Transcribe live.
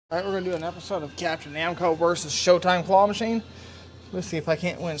Alright, we're going to do an episode of Captain Namco versus Showtime Claw Machine. Let's see if I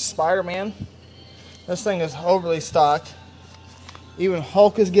can't win Spider-Man. This thing is overly stocked. Even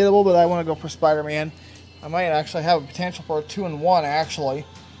Hulk is gettable, but I want to go for Spider-Man. I might actually have a potential for a 2-in-1, actually.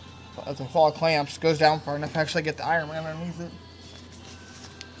 If the claw clamps goes down far enough to actually get the Iron Man underneath it.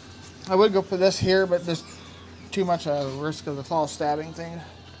 I would go for this here, but there's too much risk of the claw stabbing thing.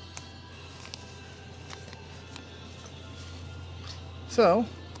 So,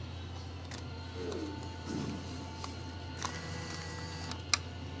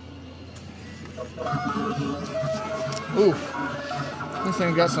 oof, this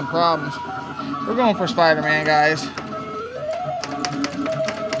thing got some problems. We're going for Spider-Man, guys.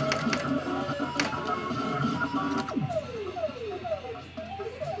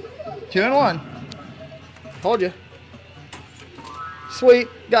 Two and one. Told you. Sweet.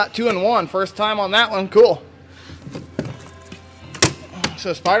 Got 2-in-1. First time on that one. Cool.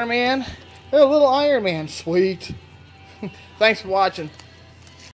 So Spider-Man, a little Iron Man. Sweet. Thanks for watching.